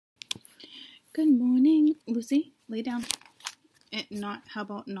Good morning, Lucy. Lay down. How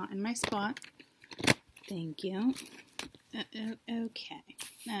about not in my spot? Thank you. Okay.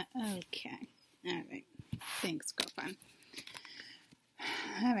 Okay. All right. Thanks, girlfriend.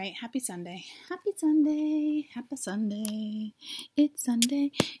 All right. Happy Sunday. Happy Sunday. Happy Sunday. It's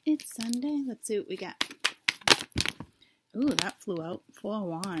Sunday. It's Sunday. Let's see what we got. Ooh, that flew out. 4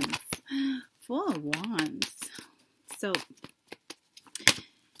 wands. 4 wands. So,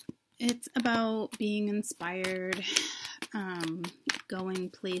 it's about being inspired,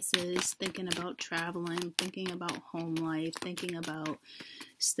 going places, thinking about traveling, thinking about home life, thinking about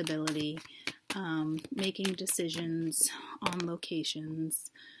stability, making decisions on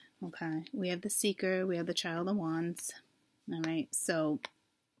locations. Okay, we have the Seeker, we have the Child of Wands. All right, so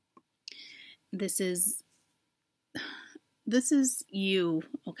this is you,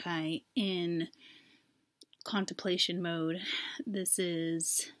 okay, in contemplation mode. This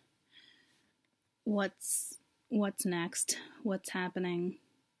is what's next, what's happening,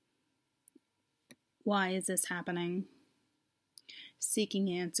 why is this happening, seeking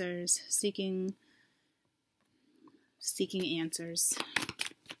answers, seeking answers.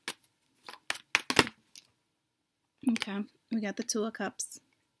 Okay, we got the 2 of Cups.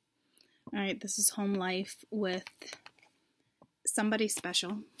 All right, this is home life with somebody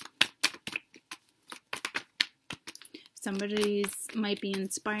special. Somebody's might be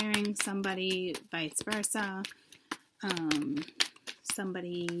inspiring, somebody vice versa.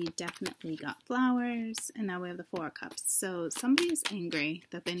 Somebody definitely got flowers, and now we have the 4 of Cups. So somebody's angry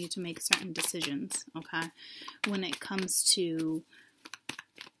that they need to make certain decisions, okay? When it comes to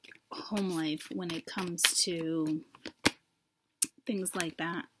home life, when it comes to things like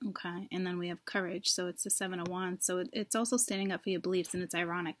that, okay? And then we have courage, so it's the 7 of Wands. So it's also standing up for your beliefs, and it's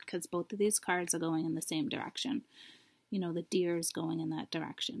ironic because both of these cards are going in the same direction. You know, the deer is going in that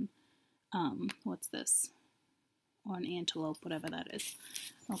direction. What's this? Or an antelope, whatever that is.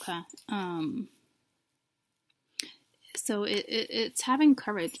 Okay. So it's having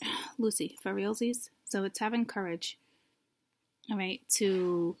courage, Lucy, for realsies. So it's having courage, all right,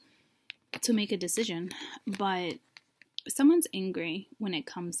 to make a decision. But someone's angry when it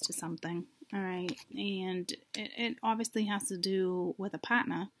comes to something, all right? And it obviously has to do with a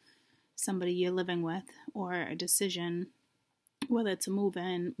partner, somebody you're living with, or a decision, whether to move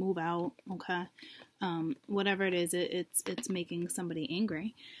in, move out, okay? Whatever it is, it's making somebody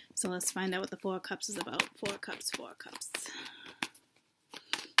angry. So let's find out what the 4 of Cups is about. 4 of Cups, 4 of Cups.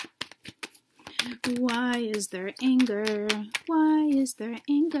 Why is there anger? Why is there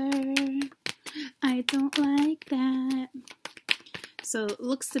anger? I don't like that. So it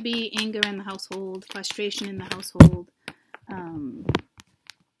looks to be anger in the household, frustration in the household.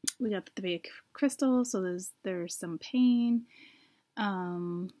 We got the 3 of Crystals, so there's some pain.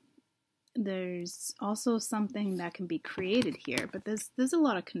 There's also something that can be created here, but there's a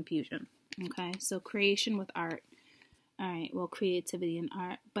lot of confusion, okay? So creation with art. All right, well, creativity and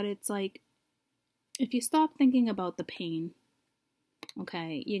art, but it's like, if you stop thinking about the pain,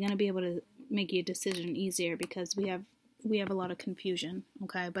 okay, you're going to be able to make your decision easier because we have a lot of confusion,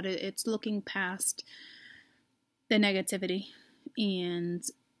 okay? But it's looking past the negativity and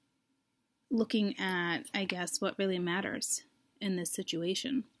looking at, I guess, what really matters in this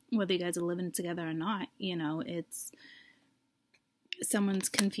situation, whether you guys are living together or not. You know, it's someone's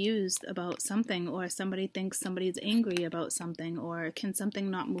confused about something, or somebody thinks somebody's angry about something, or can something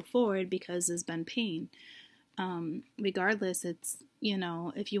not move forward because there's been pain. Regardless, it's, you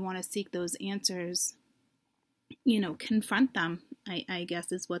know, if you want to seek those answers, you know, confront them, I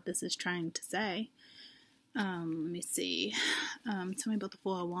guess is what this is trying to say. Let me see. Tell me about the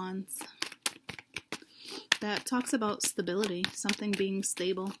 4 of Wands. That talks about stability, something being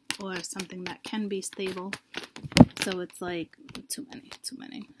stable, or something that can be stable. So it's like, too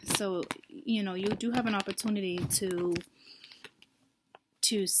many. So, you know, you do have an opportunity to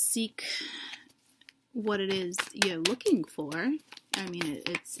seek what it is you're looking for. I mean,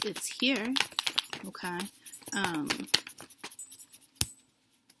 it's here, okay?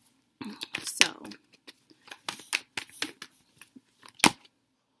 So,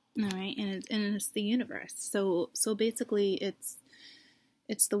 all right, and it's the universe. So basically,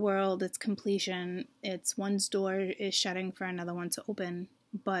 it's the world, it's completion, it's one's door is shutting for another one to open,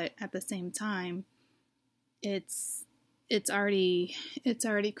 but at the same time, it's already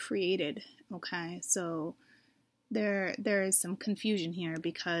created. Okay, so there is some confusion here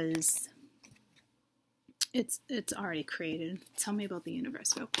because it's already created. Tell me about the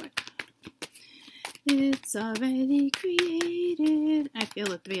universe real quick. It's already created. I feel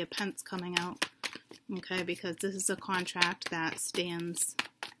the 3 of Pentacles coming out. Okay, because this is a contract that stands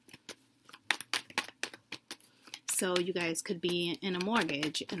So you guys could be in a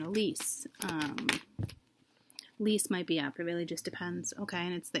mortgage, in a lease. Lease might be up. It really just depends. Okay,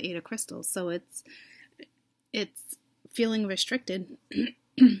 and it's the Eight of Crystals. So it's feeling restricted.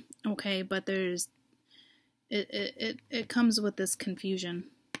 Okay, but it comes with this confusion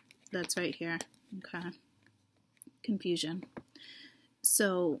that's right here. Okay, confusion.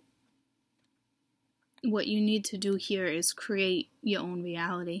 So what you need to do here is create your own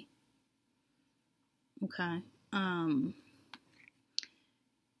reality. Okay.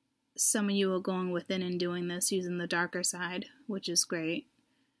 Some of you are going within and doing this using the darker side, which is great.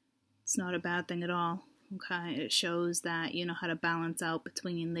 It's not a bad thing at all. Okay, it shows that you know how to balance out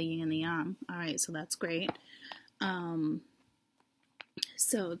between the yin and the yang. All right, so that's great.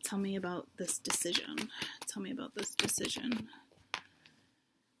 So tell me about this decision. Tell me about this decision.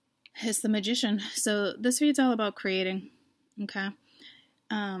 It's the Magician. So this read's all about creating. Okay.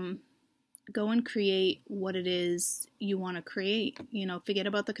 Go and create what it is you want to create. You know, forget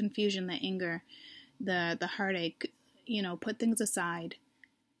about the confusion, the anger, the heartache. You know, put things aside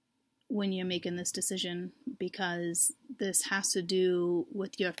when you're making this decision, because this has to do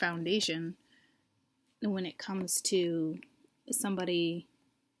with your foundation when it comes to somebody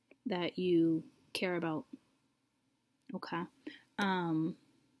that you care about. Okay.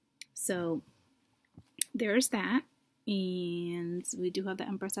 So there's that. And we do have the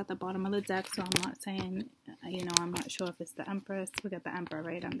Empress at the bottom of the deck, so I'm not saying, you know, I'm not sure if it's the Empress. We got the Emperor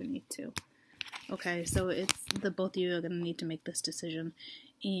right underneath too. Okay, so it's the both of you are going to need to make this decision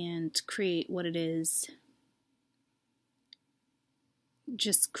and create what it is.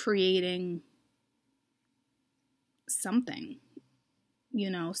 Just creating something, you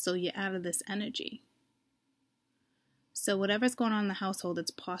know, so you're out of this energy. So whatever's going on in the household,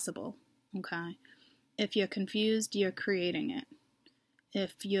 it's possible, okay? If you're confused, you're creating it.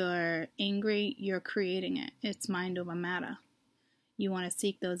 If you're angry, you're creating it. It's mind over matter. You want to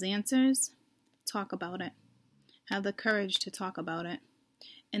seek those answers? Talk about it. Have the courage to talk about it.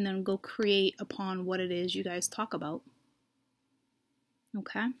 And then go create upon what it is you guys talk about.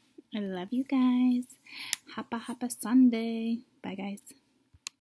 Okay? I love you guys. Hapa Hapa Sunday. Bye, guys.